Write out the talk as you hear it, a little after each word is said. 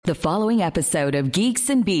The following episode of Geeks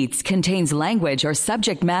and Beats contains language or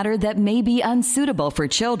subject matter that may be unsuitable for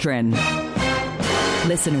children.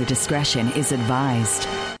 Listener discretion is advised.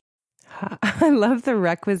 I love the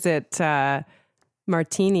requisite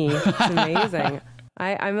martini. It's amazing.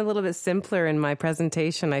 I'm a little bit simpler in my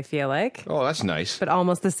presentation, I feel like. Oh, that's nice. But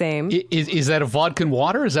almost the same. Is that a vodka and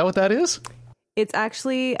water? Is that what that is? It's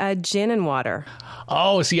actually gin and water.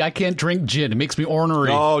 Oh, see, I can't drink gin. It makes me ornery.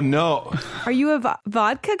 Oh, no. Are you a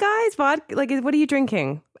vodka, guys? Vodka? Like, what are you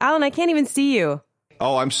drinking? Alan, I can't even see you.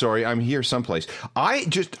 Oh, I'm sorry. I'm here someplace.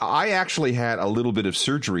 I actually had a little bit of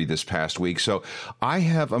surgery this past week, so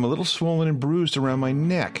I'm a little swollen and bruised around my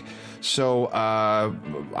neck. So,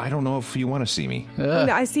 I don't know if you want to see me.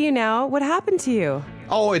 I see you now. What happened to you?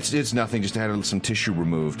 Oh, it's nothing. Just had some tissue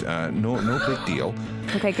removed. No big deal.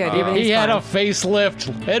 Okay, good. He had a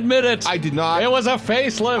facelift. Admit it. I did not. It was a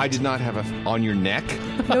facelift. I did not have on your neck.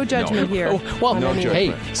 No judgment here. Oh, well, no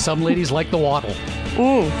judgment. Hey, some ladies like the waddle.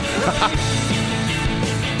 Ooh.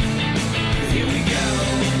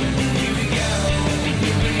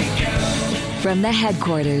 From the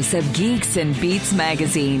headquarters of Geeks and Beats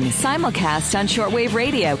magazine, simulcast on shortwave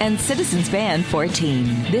radio and Citizens Band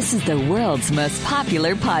 14. This is the world's most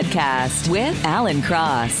popular podcast with Alan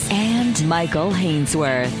Cross and Michael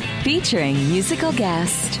Hainsworth, featuring musical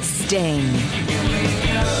guest Sting.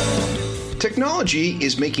 Technology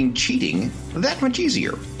is making cheating that much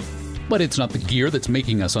easier. But it's not the gear that's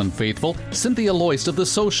making us unfaithful. Cynthia Loist of The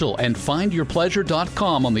Social and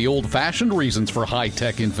FindYourPleasure.com on the old-fashioned reasons for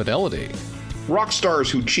high-tech infidelity. Rock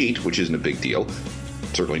stars who cheat, which isn't a big deal,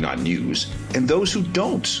 certainly not news, and those who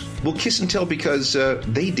don't will kiss and tell because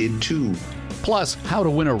they did too. Plus, how to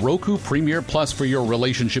win a Roku Premiere Plus for your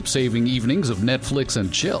relationship-saving evenings of Netflix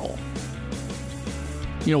and chill.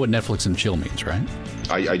 You know what Netflix and chill means, right?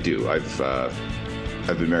 I do.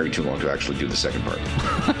 I've been married too long to actually do the second part.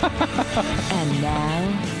 And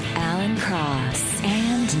now, Alan Cross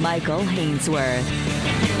and Michael Hainsworth.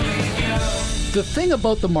 The thing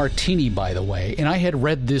about the martini, by the way, and I had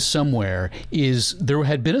read this somewhere, is there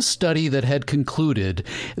had been a study that had concluded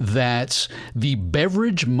that the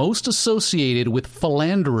beverage most associated with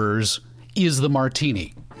philanderers is the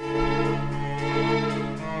martini.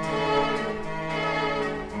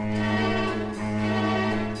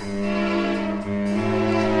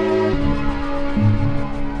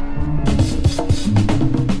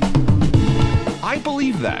 I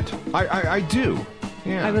believe that. I do.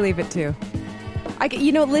 Yeah. I believe it too.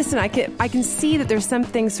 Listen, I can see that there's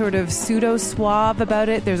something sort of pseudo-suave about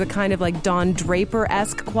it. There's a kind of like Don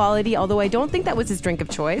Draper-esque quality, although I don't think that was his drink of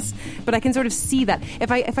choice. But I can sort of see that.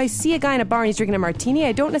 If I see a guy in a bar and he's drinking a martini,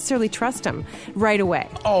 I don't necessarily trust him right away.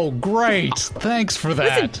 Oh, great. Thanks for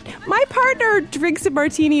that. Listen, my partner drinks a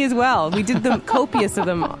martini as well. We did the copious of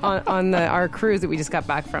them on our cruise that we just got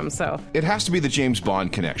back from. So It has to be the James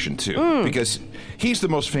Bond connection, too, because he's the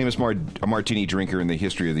most famous martini drinker in the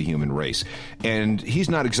history of the human race. And he's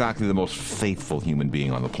not exactly the most faithful human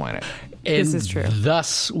being on the planet. And this is true.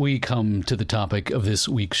 Thus, we come to the topic of this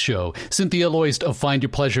week's show. Cynthia Loist of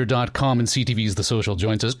FindYourPleasure.com and CTV's The Social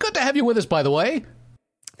joins us. Good to have you with us, by the way.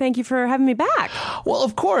 thank you for having me back. Well,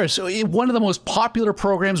 of course. One of the most popular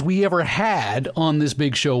programs we ever had on this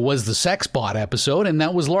big show was the Sex Bot episode, and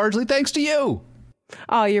that was largely thanks to you.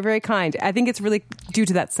 Oh, you're very kind. I think it's really due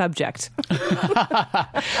to that subject.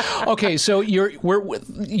 Okay, so you're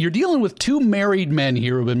dealing with two married men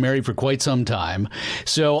here who've been married for quite some time.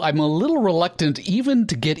 So I'm a little reluctant even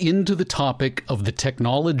to get into the topic of the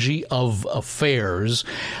technology of affairs,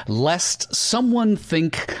 lest someone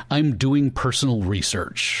think I'm doing personal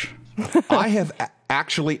research. I have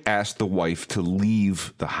actually asked the wife to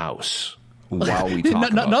leave the house while we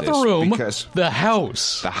talk about not this. the room, because the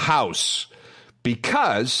house. The house.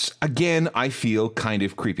 Because, again, I feel kind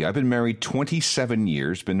of creepy. I've been married 27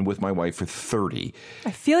 years, been with my wife for 30. I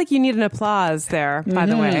feel like you need an applause there, by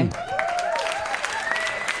the way.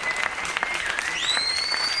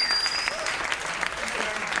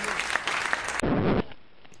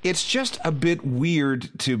 It's just a bit weird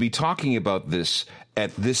to be talking about this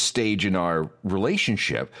at this stage in our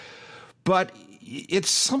relationship, but it's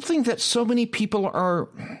something that so many people are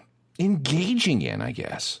engaging in, I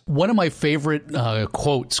guess. One of my favorite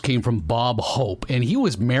quotes came from Bob Hope, and he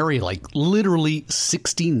was married like literally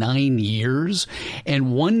 69 years.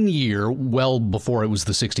 And one year, well before it was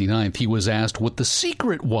the 69th, he was asked what the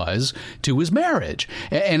secret was to his marriage.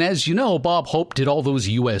 And as you know, Bob Hope did all those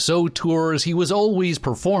USO tours. He was always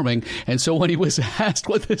performing. And so when he was asked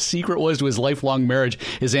what the secret was to his lifelong marriage,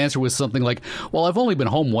 his answer was something like, well, I've only been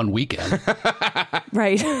home one weekend.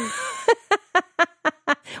 Right.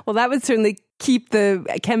 Well, that would certainly keep the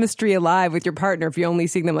chemistry alive with your partner if you're only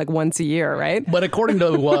seeing them like once a year, right? But according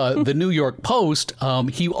to the New York Post,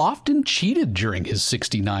 he often cheated during his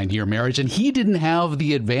 69-year marriage, and he didn't have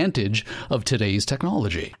the advantage of today's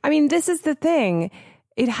technology. I mean, this is the thing.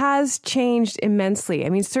 It has changed immensely. I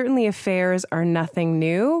mean, certainly affairs are nothing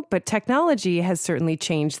new, but technology has certainly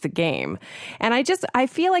changed the game. And I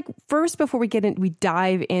feel like first, before we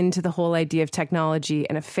dive into the whole idea of technology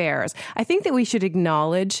and affairs, I think that we should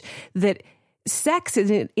acknowledge that sex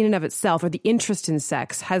in and of itself, or the interest in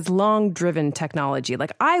sex, has long driven technology.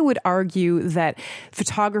 Like, I would argue that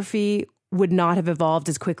photography would not have evolved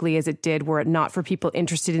as quickly as it did were it not for people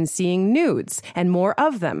interested in seeing nudes and more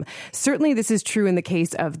of them. Certainly, this is true in the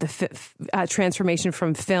case of the transformation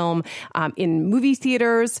from film in movie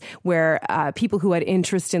theaters, where people who had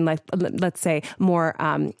interest in, let's say, more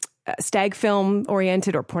stag film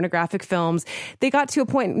oriented or pornographic films, they got to a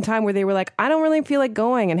point in time where they were like, I don't really feel like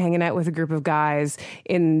going and hanging out with a group of guys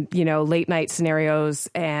in, late night scenarios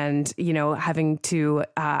and, having to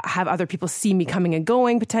have other people see me coming and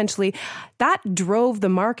going potentially. That drove the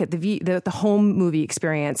market, the home movie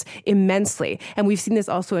experience immensely. And we've seen this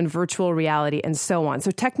also in virtual reality and so on.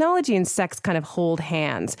 So technology and sex kind of hold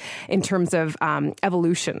hands in terms of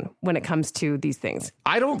evolution when it comes to these things.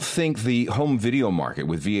 I don't think the home video market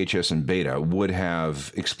with VHS and beta would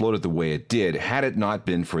have exploded the way it did had it not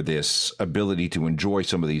been for this ability to enjoy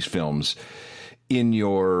some of these films in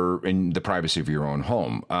the privacy of your own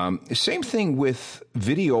home. Same thing with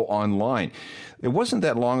video online. It wasn't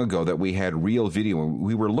that long ago that we had real video.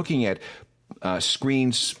 We were looking at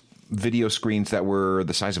video screens that were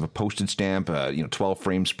the size of a postage stamp, 12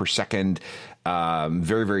 frames per second,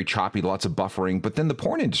 very, very choppy, lots of buffering. But then the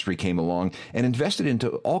porn industry came along and invested into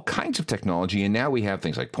all kinds of technology. And now we have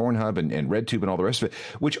things like Pornhub and RedTube and all the rest of it,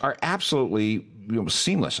 which are absolutely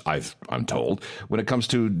seamless, I'm told, when it comes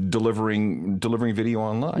to delivering video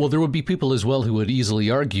online. Well, there would be people as well who would easily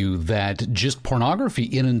argue that just pornography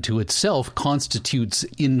in and to itself constitutes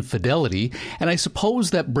infidelity. And I suppose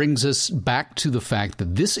that brings us back to the fact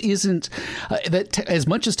that this isn't, as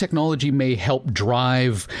much as technology may help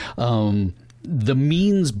drive the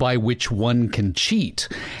means by which one can cheat,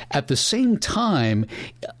 at the same time,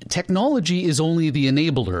 technology is only the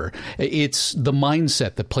enabler. It's the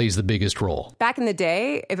mindset that plays the biggest role. Back in the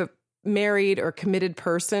day, if a married or committed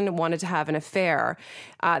person wanted to have an affair,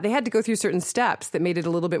 they had to go through certain steps that made it a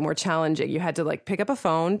little bit more challenging. You had to pick up a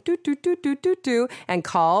phone, and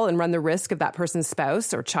call and run the risk of that person's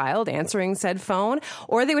spouse or child answering said phone,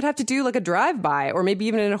 or they would have to do a drive-by or maybe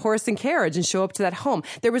even in a horse and carriage and show up to that home.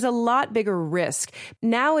 There was a lot bigger risk.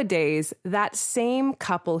 Nowadays, that same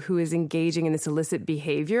couple who is engaging in this illicit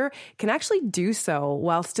behavior can actually do so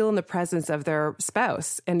while still in the presence of their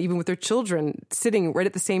spouse and even with their children sitting right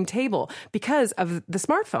at the same table because of the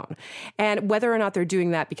smartphone. And whether or not they're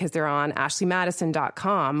doing that because they're on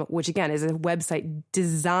ashleymadison.com, which again is a website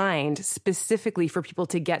designed specifically for people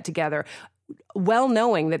to get together, well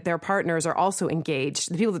knowing that their partners are also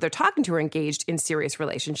engaged, the people that they're talking to are engaged in serious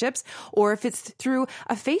relationships, or if it's through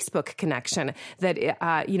a Facebook connection that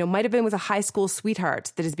might have been with a high school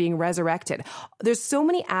sweetheart that is being resurrected. There's so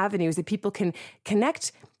many avenues that people can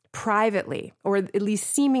connect privately, or at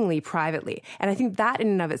least seemingly privately. And I think that in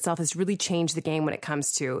and of itself has really changed the game when it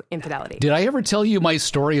comes to infidelity. Did I ever tell you my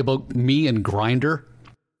story about me and Grindr?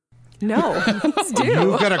 No, let's do.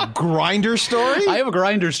 You've got a Grindr story? I have a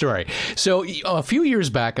Grindr story. So a few years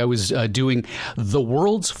back, I was doing the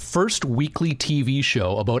world's first weekly TV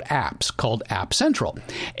show about apps called App Central.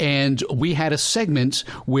 And we had a segment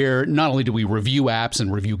where not only did we review apps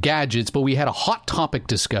and review gadgets, but we had a hot topic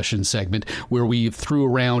discussion segment where we threw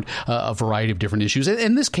around a variety of different issues.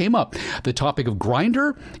 And this came up, the topic of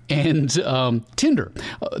Grindr and Tinder,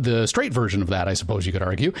 the straight version of that, I suppose you could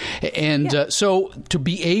argue. And so to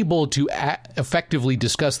be able to effectively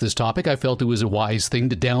discuss this topic, I felt it was a wise thing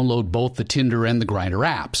to download both the Tinder and the Grindr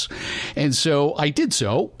apps. And so I did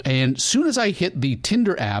so. And as soon as I hit the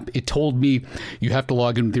Tinder app, it told me you have to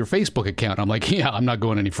log in with your Facebook account. I'm like, yeah, I'm not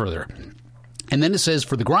going any further. And then it says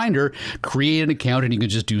for the Grindr, create an account and you can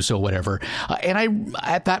just do so whatever. And I,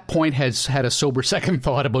 at that point, has had a sober second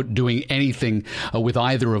thought about doing anything with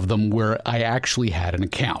either of them where I actually had an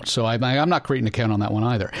account. So I'm not creating an account on that one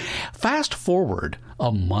either. Fast forward a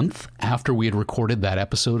month after we had recorded that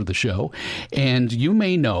episode of the show, and you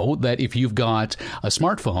may know that if you've got a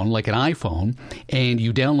smartphone like an iPhone and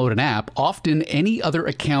you download an app, often any other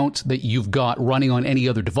account that you've got running on any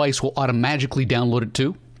other device will automatically download it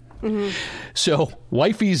too. So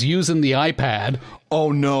wifey's using the iPad.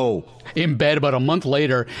 Oh, no. In bed about a month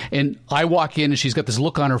later, and I walk in and she's got this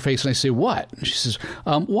look on her face, and I say, "What?" And she says,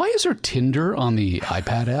 "Why is there Tinder on the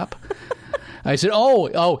iPad app?" I said,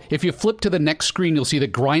 oh, if you flip to the next screen, you'll see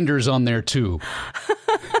that Grindr's on there too.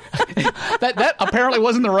 that apparently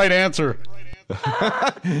wasn't the right answer.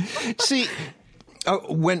 See,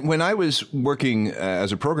 when I was working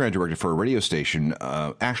as a program director for a radio station,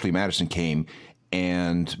 Ashley Madison came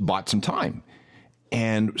and bought some time.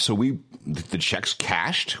 And so the checks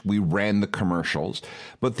cashed, we ran the commercials,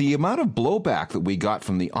 but the amount of blowback that we got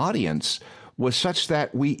from the audience was such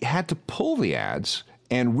that we had to pull the ads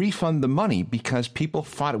and refund the money because people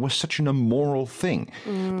thought it was such an immoral thing.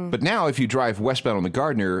 But now if you drive westbound on the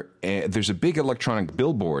Gardner, there's a big electronic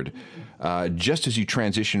billboard just as you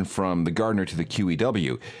transition from the Gardner to the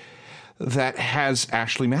QEW that has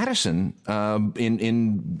Ashley Madison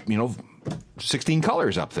in 16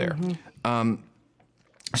 colors up there.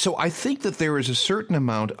 So I think that there is a certain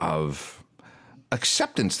amount of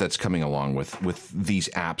acceptance that's coming along with these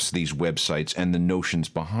apps, these websites, and the notions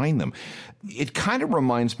behind them. It kind of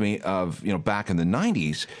reminds me of, back in the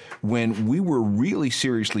 90s when we were really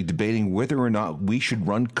seriously debating whether or not we should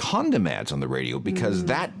run condom ads on the radio because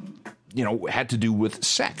that, had to do with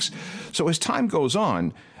sex. So as time goes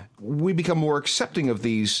on, we become more accepting of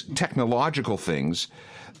these technological things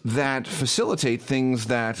that facilitate things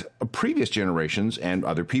that previous generations and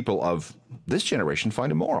other people of this generation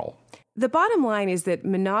find immoral. The bottom line is that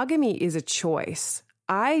monogamy is a choice.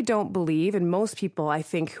 I don't believe, and most people, I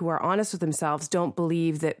think, who are honest with themselves, don't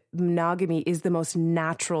believe that monogamy is the most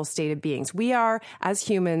natural state of beings. We are, as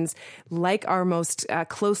humans, like our most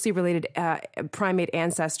closely related primate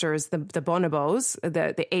ancestors, the bonobos,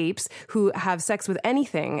 the apes, who have sex with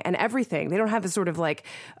anything and everything. They don't have a sort of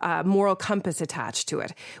moral compass attached to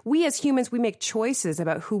it. We, as humans, we make choices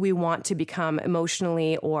about who we want to become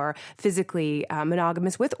emotionally or physically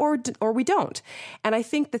monogamous with, or we don't. And I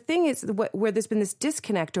think the thing is, where there's been this disconnect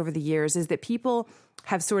over the years is that people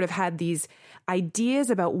have sort of had these ideas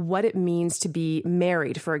about what it means to be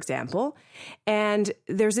married, for example. And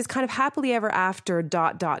there's this kind of happily ever after ...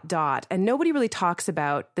 And nobody really talks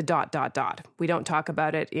about the ... We don't talk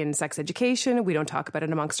about it in sex education. We don't talk about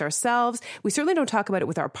it amongst ourselves. We certainly don't talk about it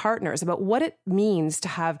with our partners, about what it means to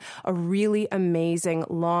have a really amazing,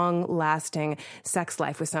 long-lasting sex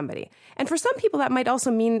life with somebody. And for some people, that might also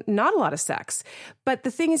mean not a lot of sex. But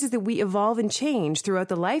the thing is that we evolve and change throughout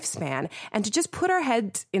the lifespan. And to just put our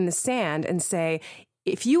heads in the sand and say,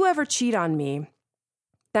 if you ever cheat on me,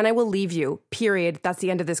 then I will leave you, period. That's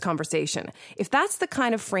the end of this conversation. If that's the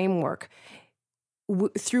kind of framework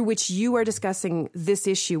through which you are discussing this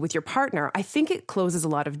issue with your partner, I think it closes a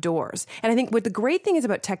lot of doors. And I think what the great thing is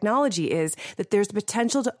about technology is that there's the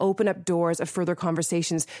potential to open up doors of further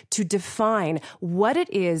conversations to define what it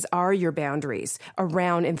is are your boundaries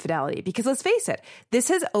around infidelity. Because let's face it, this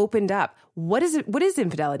has opened up. What is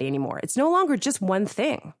infidelity anymore? It's no longer just one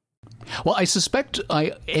thing. Well, I suspect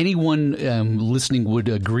anyone listening would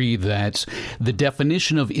agree that the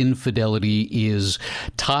definition of infidelity is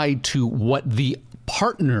tied to what the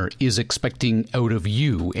partner is expecting out of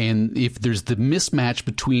you. And if there's the mismatch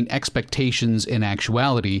between expectations and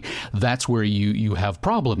actuality, that's where you have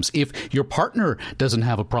problems. If your partner doesn't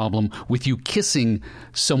have a problem with you kissing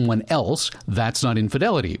someone else, that's not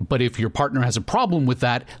infidelity. But if your partner has a problem with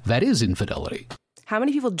that, that is infidelity. How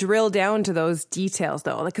many people drill down to those details,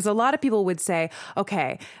 though? Because a lot of people would say,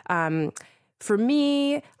 okay, for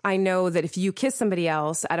me, I know that if you kiss somebody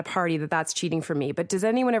else at a party, that's cheating for me. But does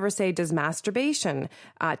anyone ever say, does masturbation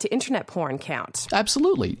to internet porn count?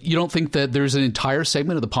 Absolutely. You don't think that there's an entire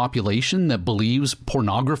segment of the population that believes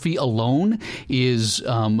pornography alone is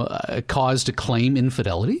a cause to claim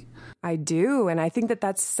infidelity? I do. And I think that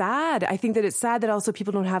that's sad. I think that it's sad that also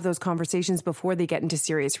people don't have those conversations before they get into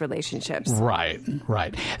serious relationships. Right.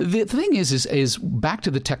 The thing is back to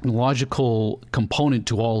the technological component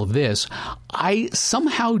to all of this, I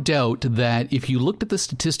somehow doubt that if you looked at the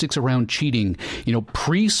statistics around cheating,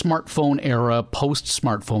 pre-smartphone era,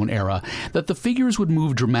 post-smartphone era, that the figures would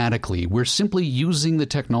move dramatically. We're simply using the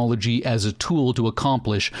technology as a tool to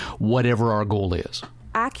accomplish whatever our goal is.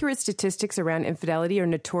 Accurate statistics around infidelity are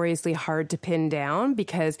notoriously hard to pin down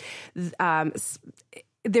because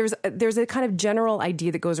there's a kind of general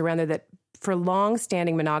idea that goes around there that for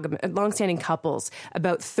long-standing couples,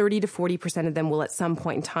 about 30 to 40% of them will at some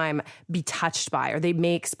point in time be touched by, or they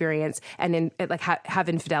may experience and have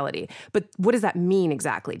infidelity. But what does that mean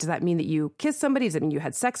exactly? Does that mean that you kissed somebody? Does that mean you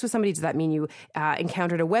had sex with somebody? Does that mean you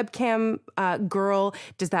encountered a webcam girl?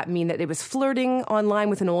 Does that mean that it was flirting online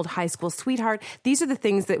with an old high school sweetheart? These are the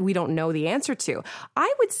things that we don't know the answer to.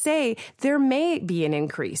 I would say there may be an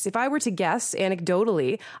increase. If I were to guess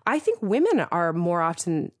anecdotally, I think women are more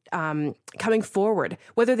often coming forward,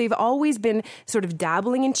 whether they've always been sort of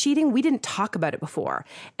dabbling in cheating. We didn't talk about it before.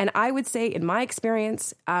 And I would say, in my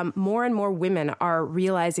experience, more and more women are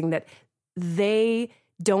realizing that they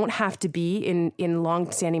don't have to be in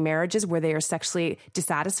long-standing marriages where they are sexually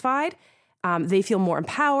dissatisfied. They feel more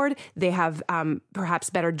empowered. They have perhaps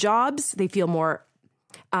better jobs. They feel more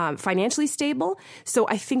financially stable. So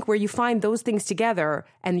I think where you find those things together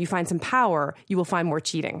and you find some power, you will find more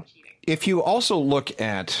cheating. If you also look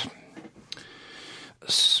at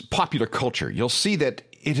popular culture, you'll see that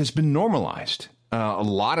it has been normalized. A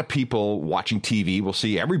lot of people watching TV will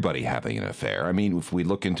see everybody having an affair. I mean, if we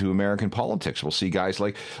look into American politics, we'll see guys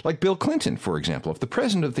like Bill Clinton, for example. If the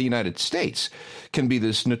president of the United States can be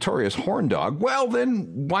this notorious horn dog, well, then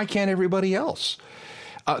why can't everybody else?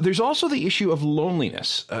 There's also the issue of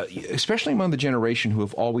loneliness, especially among the generation who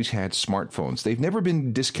have always had smartphones. They've never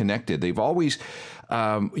been disconnected. They've always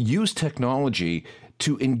used technology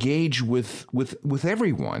to engage with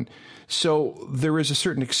everyone. So there is a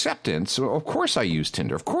certain acceptance. So of course I use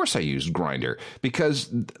Tinder. Of course I use Grindr, because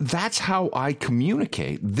that's how I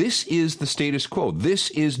communicate. This is the status quo. This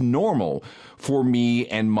is normal for me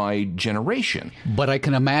and my generation. But I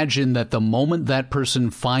can imagine that the moment that person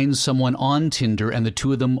finds someone on Tinder and the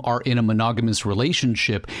two of them are in a monogamous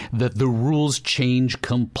relationship, that the rules change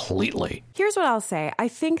completely. Here's what I'll say. I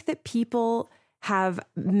think that people have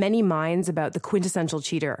many minds about the quintessential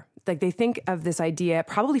cheater. Like, they think of this idea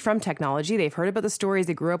probably from technology. They've heard about the stories.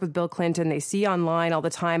 They grew up with Bill Clinton. They see online all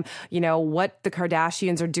the time, what the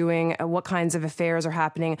Kardashians are doing, what kinds of affairs are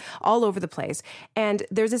happening all over the place. And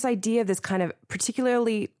there's this idea of this kind of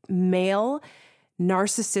particularly male,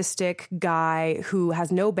 narcissistic guy who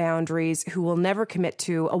has no boundaries, who will never commit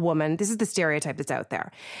to a woman. This is the stereotype that's out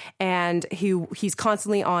there. And he's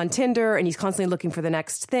constantly on Tinder and he's constantly looking for the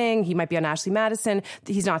next thing. He might be on Ashley Madison.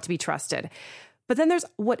 He's not to be trusted. But then there's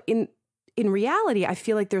what in reality, I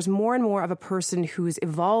feel like there's more and more of a person who's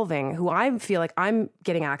evolving, who I feel like I'm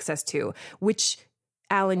getting access to, which,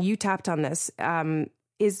 Alan, you tapped on this,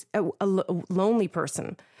 is a lonely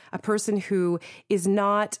person. A person who is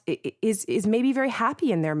maybe very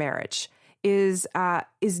happy in their marriage, is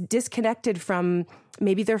disconnected from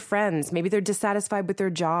maybe their friends, maybe they're dissatisfied with their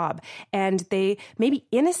job, and they maybe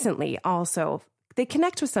innocently also they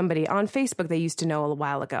connect with somebody on Facebook they used to know a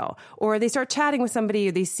while ago, or they start chatting with somebody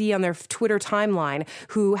they see on their Twitter timeline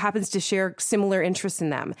who happens to share similar interests in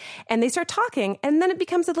them, and they start talking, and then it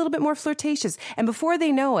becomes a little bit more flirtatious, and before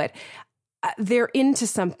they know it, they're into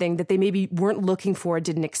something that they maybe weren't looking for,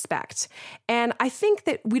 didn't expect. And I think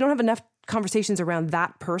that we don't have enough conversations around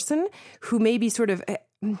that person who maybe sort of,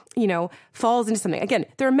 falls into something. Again,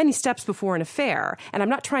 there are many steps before an affair, and I'm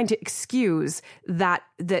not trying to excuse that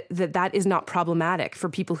is not problematic for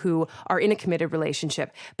people who are in a committed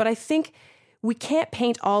relationship. But I think we can't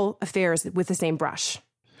paint all affairs with the same brush.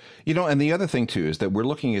 And the other thing, too, is that we're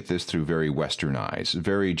looking at this through very Western eyes,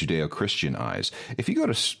 very Judeo-Christian eyes. If you go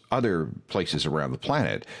to other places around the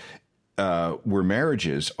planet where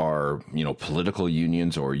marriages are, political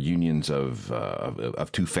unions or unions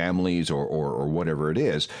of two families or whatever it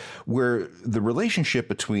is, where the relationship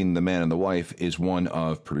between the man and the wife is one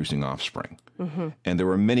of producing offspring. Mm-hmm. And there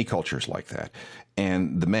are many cultures like that.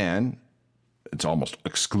 And the man, it's almost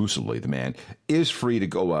exclusively the man, is free to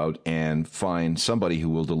go out and find somebody who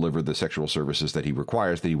will deliver the sexual services that he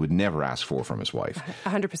requires that he would never ask for from his wife.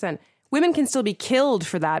 100%. Women can still be killed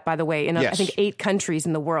for that, by the way, in yes. I think 8 countries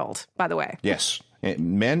in the world, by the way. Yes.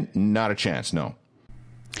 Men, not a chance, no.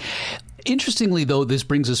 Interestingly, though, this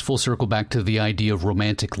brings us full circle back to the idea of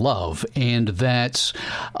romantic love, and that,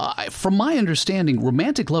 from my understanding,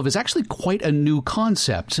 romantic love is actually quite a new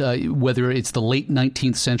concept, whether it's the late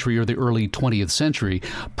 19th century or the early 20th century.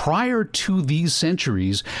 Prior to these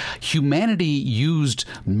centuries, humanity used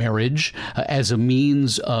marriage as a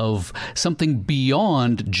means of something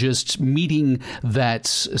beyond just meeting that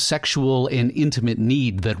sexual and intimate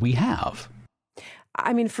need that we have.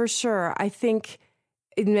 I mean, for sure. I think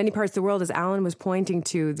in many parts of the world, as Alan was pointing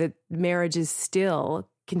to, that marriage is still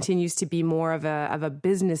continues to be more of a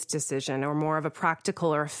business decision or more of a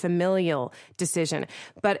practical or familial decision.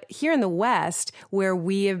 But here in the West, where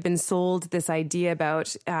we have been sold this idea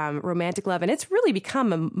about romantic love, and it's really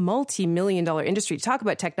become a multi-million-dollar industry. To talk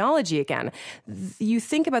about technology again, you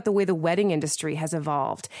think about the way the wedding industry has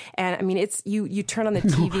evolved. And I mean, it's you turn on the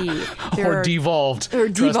TV. Or devolved. Or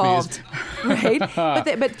devolved, right?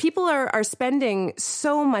 But people are spending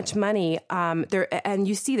so much money. And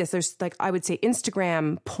you see this. There's, like, I would say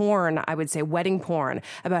Instagram porn, I would say wedding porn,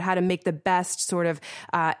 about how to make the best sort of,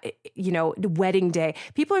 wedding day.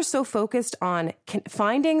 People are so focused on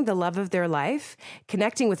finding the love of their life,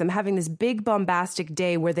 connecting with them, having this big bombastic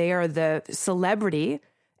day where they are the celebrity.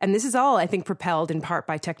 And this is all, I think, propelled in part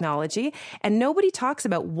by technology. And nobody talks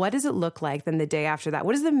about what does it look like then the day after that?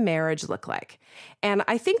 What does the marriage look like? And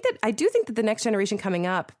I do think that the next generation coming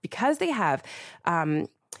up, because they have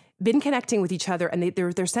been connecting with each other and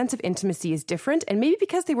their sense of intimacy is different. And maybe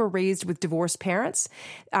because they were raised with divorced parents,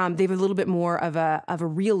 they have a little bit more of a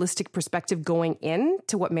realistic perspective going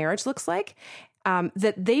into what marriage looks like,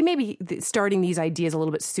 that they may be starting these ideas a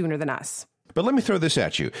little bit sooner than us. But let me throw this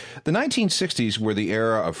at you. The 1960s were the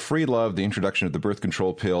era of free love, the introduction of the birth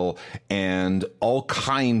control pill, and all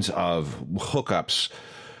kinds of hookups.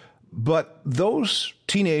 But those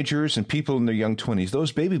teenagers and people in their young 20s,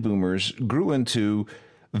 those baby boomers, grew into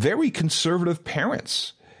very conservative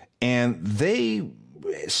parents, and they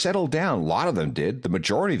settled down. A lot of them did. The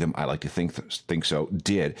majority of them, I like to think so,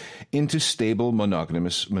 did, into stable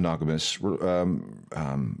monogamous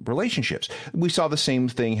relationships. We saw the same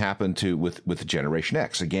thing happen with Generation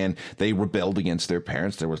X. Again, they rebelled against their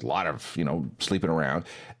parents. There was a lot of sleeping around.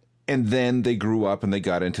 And then they grew up and they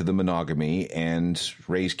got into the monogamy and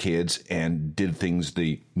raised kids and did things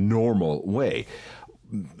the normal way.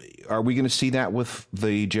 Are we going to see that with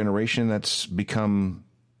the generation that's become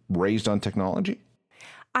raised on technology?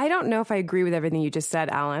 I don't know if I agree with everything you just said,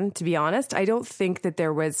 Alan, to be honest. I don't think that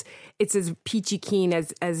it's as peachy keen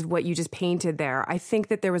as what you just painted there. I think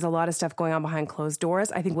that there was a lot of stuff going on behind closed doors.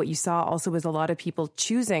 I think what you saw also was a lot of people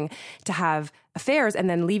choosing to have affairs and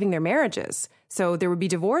then leaving their marriages. So there would be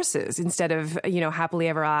divorces instead of, happily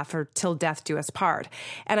ever after till death do us part.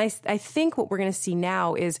 And I think what we're going to see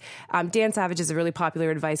now is Dan Savage is a really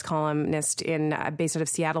popular advice columnist based out of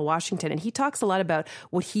Seattle, Washington. And he talks a lot about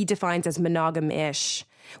what he defines as monogam-ish,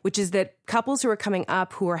 which is that couples who are coming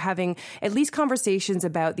up who are having at least conversations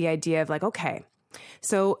about the idea of like, okay,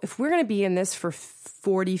 so if we're going to be in this for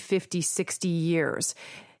 40, 50, 60 years,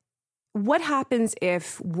 what happens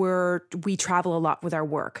if we travel a lot with our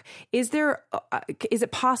work? Is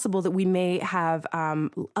it possible that we may have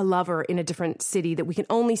a lover in a different city that we can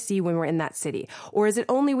only see when we're in that city? Or is it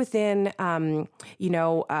only within,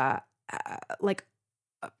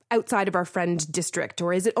 outside of our friend district?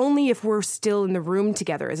 Or is it only if we're still in the room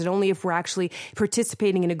together? Is it only if we're actually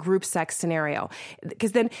participating in a group sex scenario?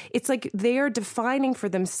 Because then it's like they're defining for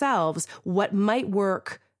themselves what might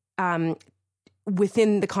work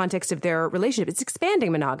within the context of their relationship. It's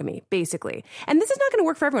expanding monogamy, basically. And this is not going to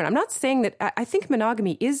work for everyone. I'm not saying that I think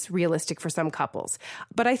monogamy is realistic for some couples,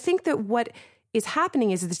 but I think that what is happening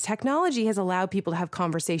is that the technology has allowed people to have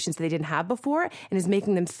conversations that they didn't have before and is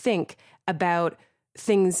making them think about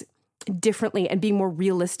things differently and being more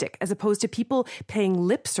realistic, as opposed to people paying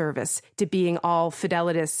lip service to being all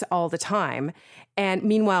fidelitous all the time. And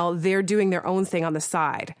meanwhile, they're doing their own thing on the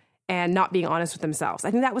side and not being honest with themselves.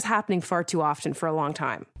 I think that was happening far too often for a long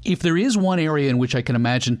time. If there is one area in which I can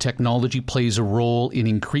imagine technology plays a role in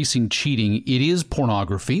increasing cheating, it is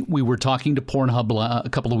pornography. We were talking to Pornhub a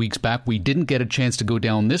couple of weeks back. We didn't get a chance to go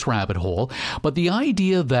down this rabbit hole. But the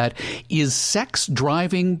idea that is sex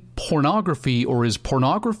driving pornography or is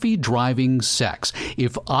pornography driving sex?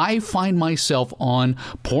 If I find myself on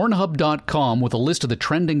Pornhub.com with a list of the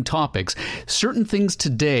trending topics, certain things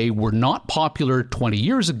today were not popular 20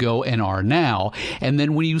 years ago and are now. And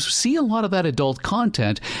then when you see a lot of that adult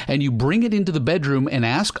content and you bring it into the bedroom and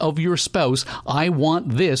ask of your spouse, I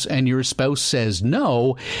want this, and your spouse says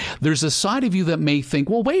no, there's a side of you that may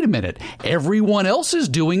think, well, wait a minute, everyone else is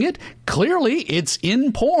doing it. Clearly, it's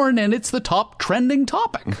in porn and it's the top trending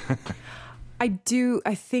topic. I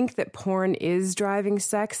think that porn is driving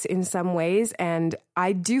sex in some ways, and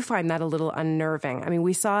I do find that a little unnerving. I mean,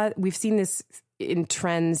 we've seen this in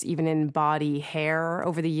trends, even in body hair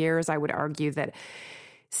over the years. I would argue that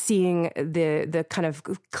seeing the kind of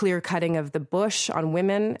clear cutting of the bush on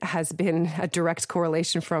women has been a direct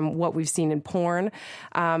correlation from what we've seen in porn.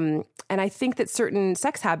 And I think that certain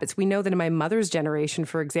sex habits, we know that in my mother's generation,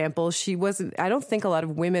 for example, I don't think a lot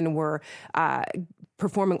of women were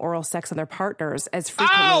performing oral sex on their partners as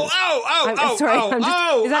frequently. I'm sorry.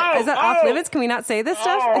 Is that off limits? Can we not say this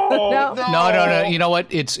stuff? No. You know what?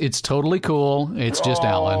 It's totally cool. It's just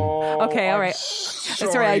Alan. Okay, all right.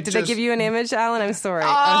 Sorry. Did I give you an image, Alan? I'm sorry.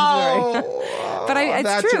 I'm sorry. But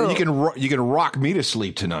it's true. You can rock me to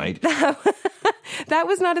sleep tonight. That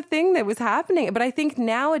was not a thing that was happening. But I think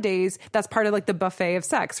nowadays that's part of like the buffet of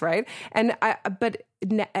sex, right? And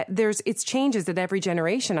it's changes at every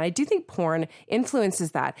generation. I do think porn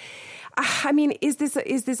influences that. I mean, is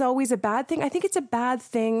this always a bad thing? I think it's a bad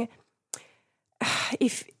thing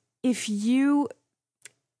if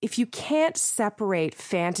you can't separate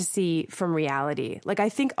fantasy from reality. Like, I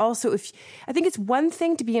think also I think it's one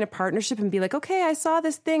thing to be in a partnership and be like, okay, I saw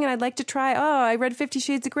this thing and I'd like to try, I read 50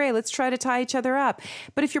 Shades of Grey. Let's try to tie each other up.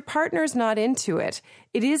 But if your partner's not into it,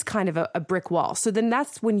 it is kind of a brick wall. So then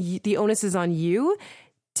that's when the onus is on you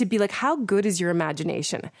to be like, how good is your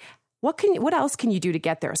imagination? What else can you do to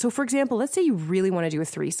get there? So for example, let's say you really want to do a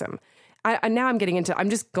threesome. I'm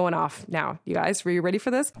just going off now, you guys. Were you ready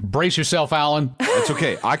for this? Brace yourself, Alan. It's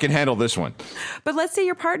okay. I can handle this one. But let's say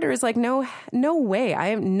your partner is like, no way. I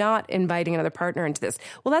am not inviting another partner into this.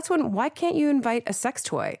 Well, that's when, why can't you invite a sex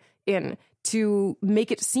toy in to make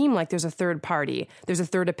it seem like there's a third party, there's a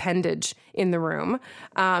third appendage in the room?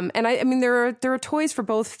 And I mean, there are toys for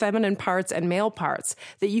both feminine parts and male parts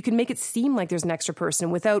that you can make it seem like there's an extra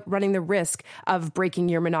person without running the risk of breaking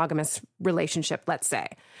your monogamous relationship, let's say.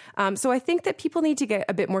 So I think that people need to get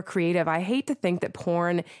a bit more creative. I hate to think that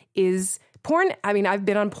porn, I mean, I've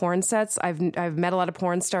been on porn sets. I've met a lot of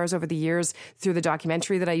porn stars over the years through the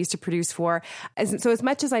documentary that I used to produce for. So as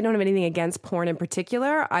much as I don't have anything against porn in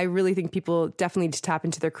particular, I really think people definitely need to tap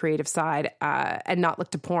into their creative side and not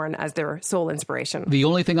look to porn as their sole inspiration. The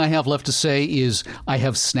only thing I have left to say is I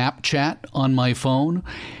have Snapchat on my phone,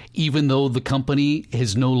 even though the company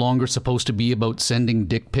is no longer supposed to be about sending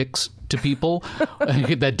dick pics to people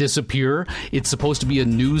that disappear. It's supposed to be a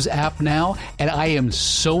news app now, and I am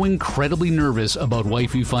so incredibly nervous about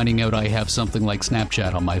wifey finding out I have something like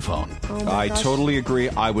Snapchat on my phone. I totally agree.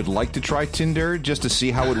 I would like to try Tinder just to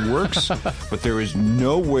see how it works, but there is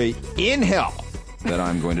no way in hell that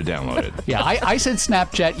I'm going to download it. Yeah, I said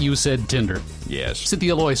Snapchat, you said Tinder. Yes.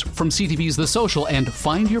 Cynthia Lois from CTV's The Social and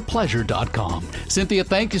findyourpleasure.com. Cynthia,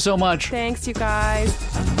 thank you so much. Thanks, you guys.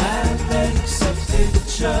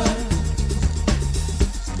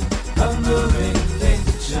 A moving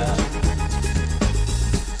picture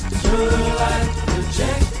through the light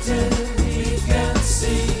projected, he can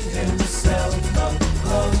see himself up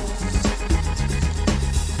close.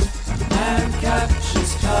 A man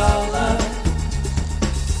captures color,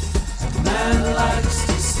 a man likes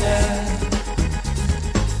to stare.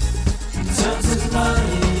 He turns his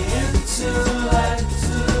money into light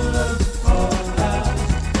to look for her.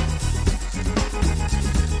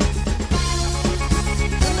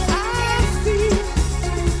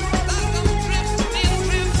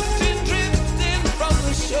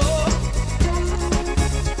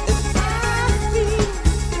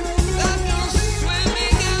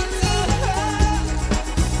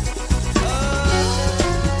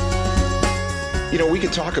 You know, we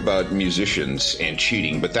could talk about musicians and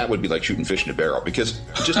cheating, but that would be like shooting fish in a barrel, because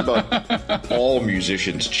just about all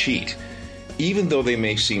musicians cheat, even though they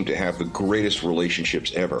may seem to have the greatest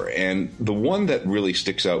relationships ever. And the one that really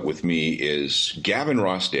sticks out with me is Gavin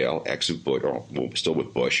Rossdale, ex of Bush, or still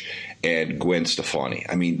with Bush, and Gwen Stefani.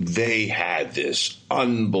 I mean, they had this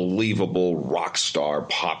unbelievable rock star,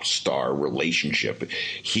 pop star relationship.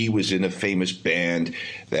 He was in a famous band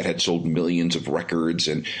that had sold millions of records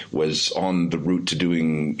and was on the route to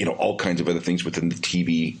doing, you know, all kinds of other things within the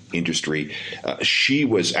TV industry. She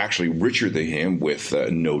was actually richer than him with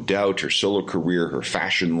No Doubt, her solo career, her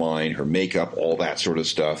fashion line, her makeup, all that sort of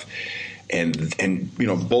stuff. And you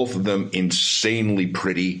know, both of them insanely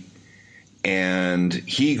pretty. And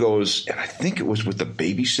he goes, and I think it was with the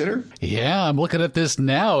babysitter. Yeah, I'm looking at this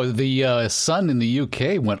now. The Sun in the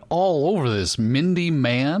UK went all over this. Mindy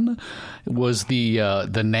Mann was the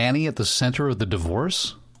nanny at the center of the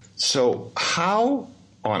divorce. So how,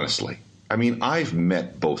 honestly, I mean, I've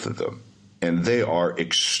met both of them, and they are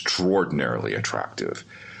extraordinarily attractive.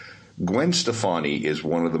 Gwen Stefani is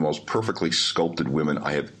one of the most perfectly sculpted women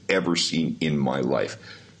I have ever seen in my life.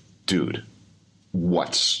 Dude,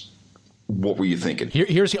 what were you thinking?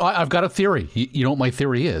 I've got a theory. You know what my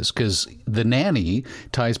theory is? Because The Nanny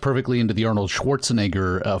ties perfectly into the Arnold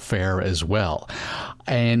Schwarzenegger affair as well.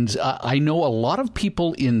 And I know a lot of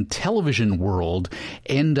people in television world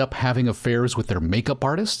end up having affairs with their makeup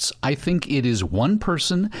artists. I think it is one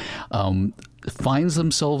person. finds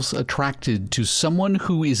themselves attracted to someone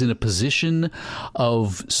who is in a position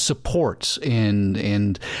of support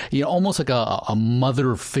and almost like a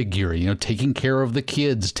mother figure, taking care of the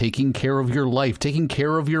kids, taking care of your life, taking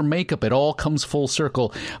care of your makeup. It all comes full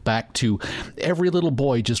circle back to every little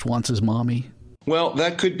boy just wants his mommy. Well,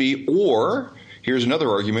 that could be, or here's another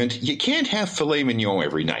argument. You can't have filet mignon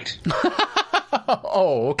every night.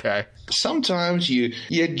 Oh, okay. Sometimes you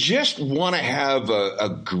just want to have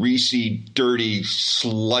a greasy, dirty,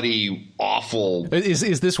 slutty, awful...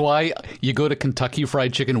 Is this why you go to Kentucky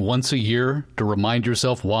Fried Chicken once a year to remind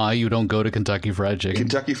yourself why you don't go to Kentucky Fried Chicken?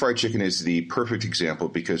 Kentucky Fried Chicken is the perfect example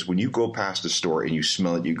because when you go past a store and you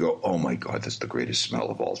smell it, you go, oh my God, that's the greatest smell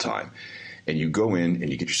of all time. And you go in and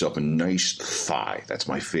you get yourself a nice thigh. That's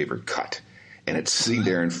my favorite cut. And it's sitting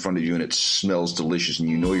there in front of you and it smells delicious and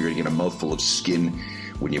you know you're going to get a mouthful of skin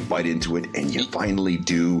when you bite into it, and you finally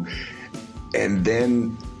do. And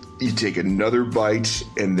then you take another bite,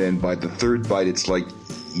 and then by the third bite it's like,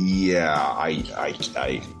 yeah,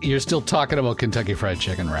 I You're still talking about Kentucky Fried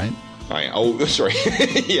Chicken, right? Oh, sorry.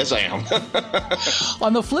 Yes, I am.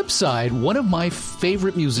 On the flip side, one of my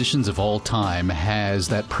favorite musicians of all time has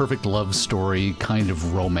that perfect love story kind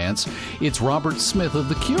of romance. It's Robert Smith of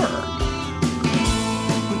The Cure.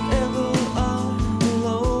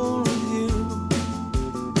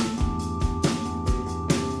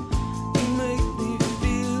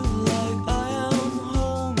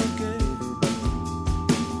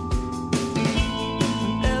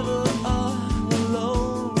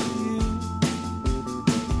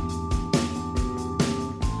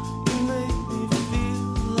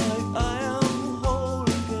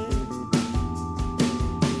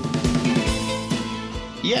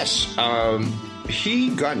 Yes, he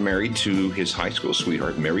got married to his high school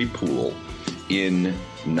sweetheart, Mary Poole, in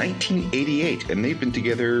 1988, and they've been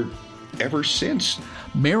together ever since.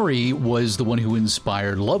 Mary was the one who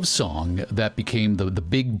inspired Love Song that became the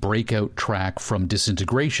big breakout track from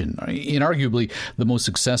Disintegration, inarguably the most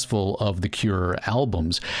successful of the Cure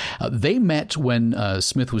albums. They met when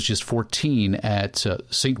Smith was just 14 at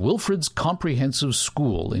St. Wilfrid's Comprehensive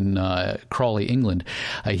School in Crawley, England.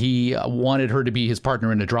 He wanted her to be his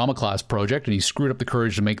partner in a drama class project, and he screwed up the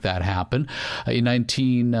courage to make that happen. In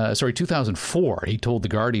 2004, he told The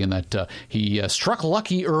Guardian that he struck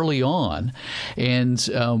lucky early on, and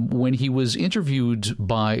when he was interviewed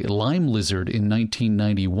by Lime Lizard in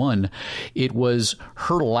 1991, it was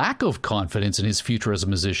her lack of confidence in his future as a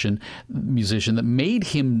musician that made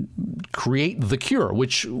him create The Cure,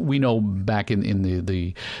 which we know back in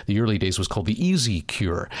the early days was called The Easy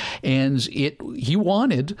Cure. And he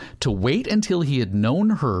wanted to wait until he had known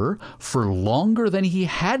her for longer than he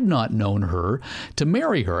had not known her to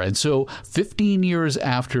marry her. And so 15 years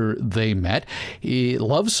after they met,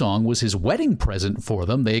 Love Song was his wedding present for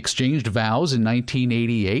them. They exchanged vows in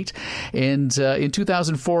 1988. And in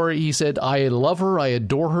 2004, he said, I love her. I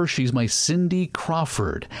adore her. She's my Cindy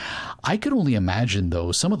Crawford. I could only imagine,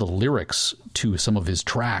 though, some of the lyrics to some of his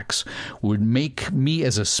tracks would make me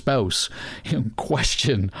as a spouse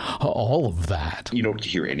question all of that. You don't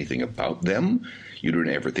hear anything about them. You don't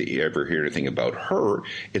ever hear anything about her.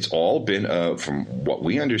 It's all been, from what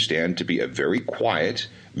we understand, to be a very quiet,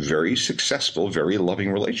 very successful, very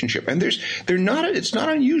loving relationship. And it's not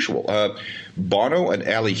unusual. Bono and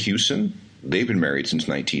Ali Hewson, they've been married since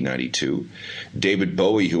 1992. David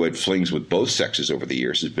Bowie, who had flings with both sexes over the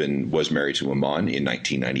years, was married to Iman in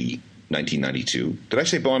 1992. Did I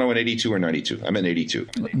say Bono in 82 or 92? I meant 82.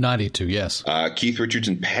 92, yes. Keith Richards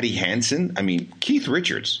and Patty Hansen. I mean, Keith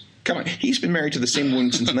Richards. Come on, he's been married to the same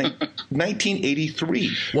woman since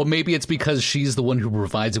 1983. Well, maybe it's because she's the one who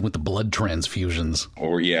provides him with the blood transfusions.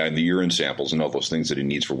 Or, yeah, and the urine samples and all those things that he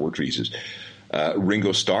needs for work visas.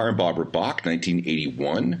 Ringo Starr and Barbara Bach,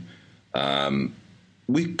 1981.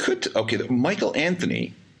 Michael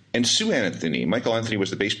Anthony and Sue Anthony. Michael Anthony was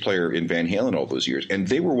the bass player in Van Halen all those years, and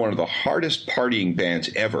they were one of the hardest partying bands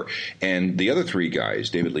ever. And the other three guys,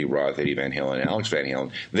 David Lee Roth, Eddie Van Halen, and Alex Van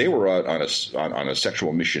Halen, they were out on a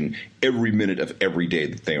sexual mission every minute of every day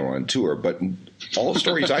that they were on tour. But all the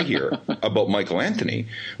stories I hear about Michael Anthony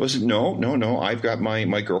was, no, I've got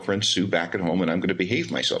my girlfriend Sue back at home, and I'm going to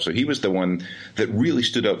behave myself. So he was the one that really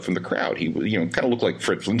stood out from the crowd. He, kind of looked like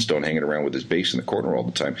Fred Flintstone hanging around with his bass in the corner all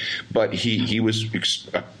the time. But he was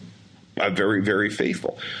very, very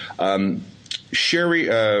faithful.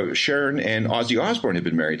 Sharon and Ozzy Osbourne have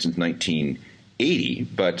been married since 1980,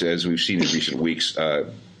 but as we've seen in recent weeks,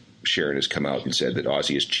 Sharon has come out and said that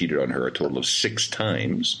Ozzy has cheated on her a total of 6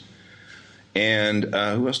 times. And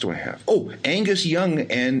who else do I have? Oh, Angus Young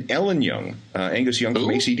and Ellen Young. Angus Young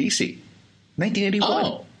from AC/DC,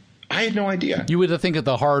 1981. I had no idea. You would think that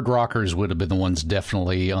the Hard Rockers would have been the ones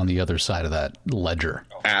definitely on the other side of that ledger.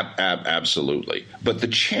 Absolutely. But the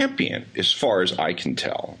champion, as far as I can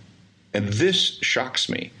tell, and this shocks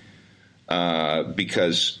me,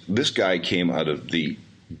 because this guy came out of the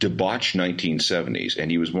debauched 1970s, and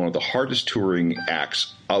he was one of the hardest touring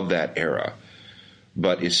acts of that era,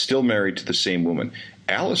 but is still married to the same woman.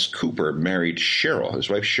 Alice Cooper married Cheryl, his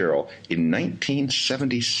wife Cheryl, in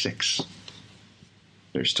 1976.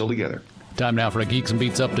 They're still together. Time now for a Geeks and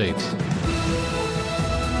Beats update.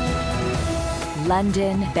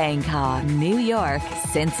 London, Bangkok, New York,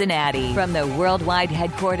 Cincinnati. From the worldwide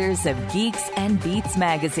headquarters of Geeks and Beats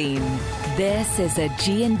magazine, this is a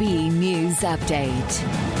G&B News Update.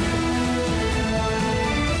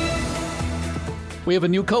 We have a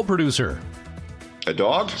new co-producer. A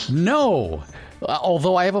dog? No.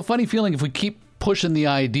 Although I have a funny feeling if we keep pushing the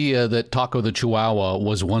idea that Taco the Chihuahua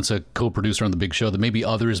was once a co-producer on The Big Show, that maybe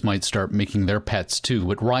others might start making their pets too.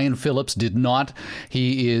 But Ryan Phillips did not.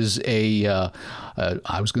 He is I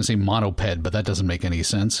was going to say monoped, but that doesn't make any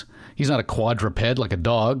sense. He's not a quadruped like a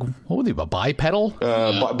dog. What would he be, a bipedal?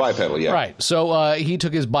 Bipedal, yeah. Right. So he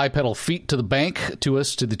took his bipedal feet to the bank to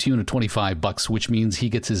us to the tune of $25, which means he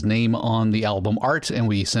gets his name on the album art, and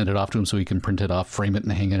we send it off to him so he can print it off, frame it,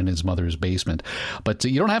 and hang it in his mother's basement. But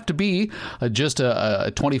you don't have to be just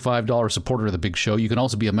a $25 supporter of The Big Show. You can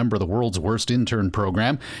also be a member of the World's Worst Intern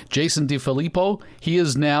Program. Jason DeFilippo, he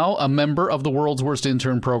is now a member of the World's Worst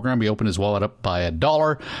Intern Program. He opened his wallet up by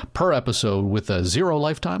 $1 per episode with a 0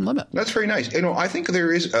 lifetime limit. That's very nice. You know, I think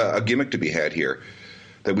there is a gimmick to be had here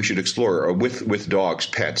that we should explore with dogs,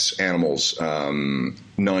 pets, animals,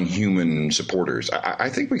 non-human supporters. I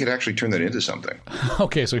think we could actually turn that into something.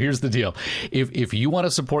 Okay, so here's the deal. If you want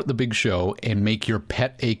to support The Big Show and make your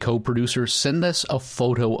pet a co-producer, send us a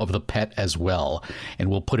photo of the pet as well, and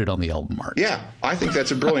we'll put it on the album art. Yeah, I think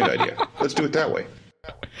that's a brilliant idea. Let's do it that way.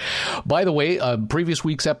 By the way, previous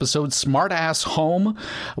week's episode, Smart Ass Home,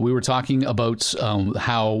 we were talking about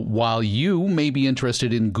how while you may be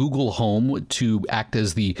interested in Google Home to act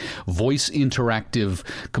as the voice interactive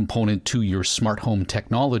component to your smart home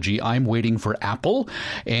technology, I'm waiting for Apple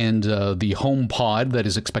and the HomePod that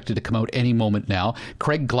is expected to come out any moment now.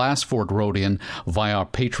 Craig Glassford wrote in via our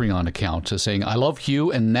Patreon account saying, I love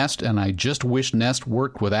Hue and Nest, and I just wish Nest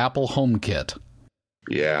worked with Apple HomeKit.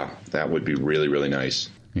 Yeah, that would be really, really nice.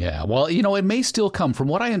 Yeah, well, you know, it may still come. From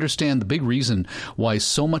what I understand, the big reason why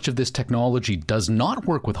so much of this technology does not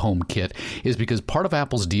work with HomeKit is because part of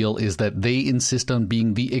Apple's deal is that they insist on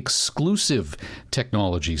being the exclusive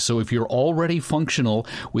technology. So if you're already functional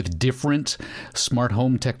with different smart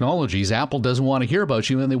home technologies, Apple doesn't want to hear about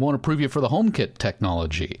you and they won't approve you for the HomeKit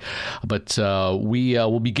technology. But we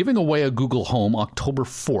will be giving away a Google Home October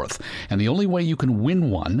 4th. And the only way you can win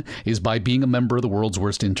one is by being a member of the World's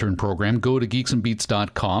Worst Intern Program. Go to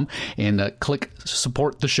geeksandbeats.com and click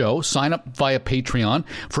support the show. Sign up via Patreon.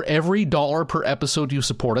 For every $1 per episode you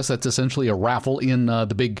support us, that's essentially a raffle in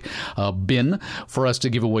the big bin for us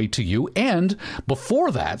to give away to you. And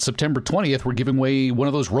before that, September 20th, we're giving away one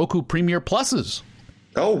of those Roku Premiere Pluses.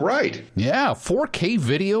 Oh, right. Yeah, 4K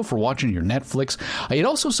video for watching your Netflix. It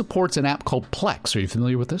also supports an app called Plex. Are you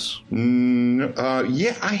familiar with this?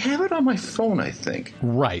 Yeah, I have it on my phone, I think.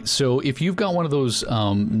 Right. So if you've got one of those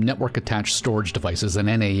network-attached storage devices, an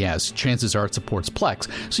NAS, chances are it supports Plex.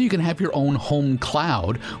 So you can have your own home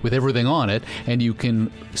cloud with everything on it, and you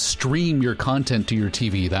can stream your content to your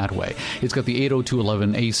TV that way. It's got the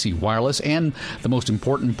 802.11 AC wireless, and the most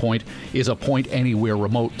important point is a point-anywhere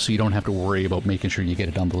remote, so you don't have to worry about making sure you get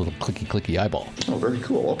it on the little clicky eyeball. Oh, very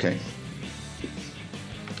cool. Okay.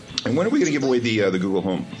 And when are we going to give away the Google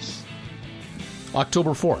Home?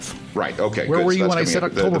 October 4th. Right. Okay. Where good. were So you that's when I coming said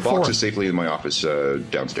up. October The box 4th? is safely in my office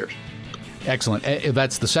downstairs. Excellent.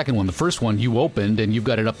 That's the second one. The first one you opened and you've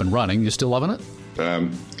got it up and running. You still loving it?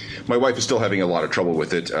 My wife is still having a lot of trouble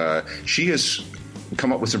with it. She has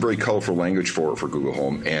come up with some very colorful language for Google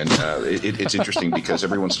Home, and it's interesting because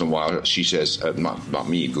every once in a while she says, not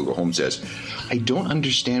me, Google Home says, I don't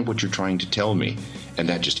understand what you're trying to tell me, and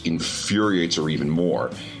that just infuriates her even more.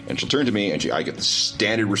 And she'll turn to me, and I get the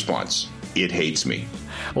standard response, it hates me.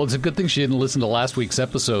 Well, it's a good thing she didn't listen to last week's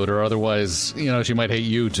episode, or otherwise, you know, she might hate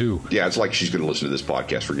you too. Yeah, it's like she's going to listen to this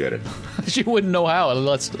podcast. Forget it. She wouldn't know how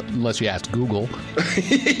unless you asked Google.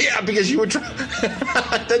 Yeah, because you would try.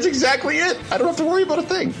 That's exactly it. I don't have to worry about a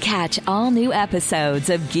thing. Catch all new episodes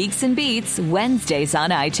of Geeks and Beats Wednesdays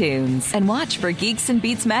on iTunes. And watch for Geeks and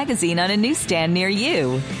Beats magazine on a newsstand near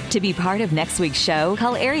you. To be part of next week's show,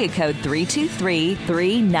 call area code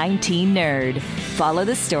 323-319-NERD. Follow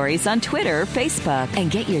the stories on Twitter, Facebook,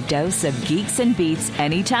 and get your dose of Geeks and Beats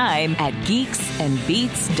anytime at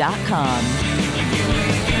geeksandbeats.com.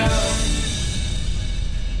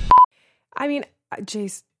 I mean,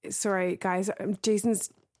 sorry, guys.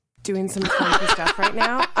 Jason's doing some funky stuff right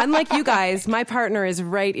now. Unlike you guys, my partner is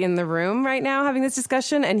right in the room right now having this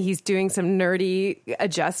discussion, and he's doing some nerdy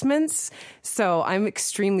adjustments. So I'm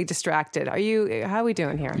extremely distracted. How are we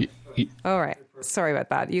doing here? All right. Sorry about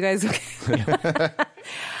that. You guys okay?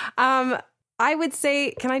 I would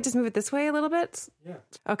say, can I just move it this way a little bit? Yeah.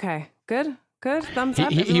 Okay. Good. Thumbs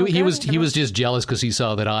up. He was just jealous because he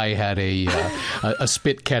saw that I had a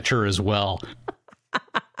spit catcher as well.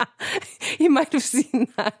 He might have seen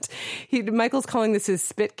that. Michael's calling this his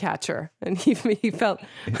spit catcher, and he felt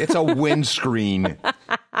it's a windscreen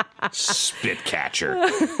spit catcher.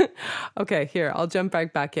 Okay, here I'll jump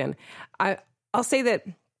back in. I'll say that.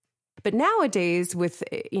 But nowadays, with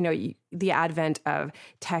the advent of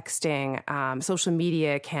texting, social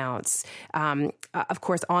media accounts, of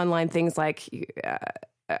course, online things like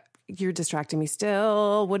you're distracting me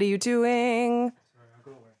still. What are you doing?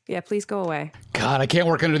 Yeah, please go away. God, I can't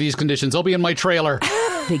work under these conditions. I'll be in my trailer.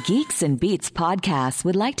 The Geeks and Beats podcast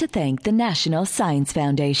would like to thank the National Science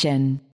Foundation.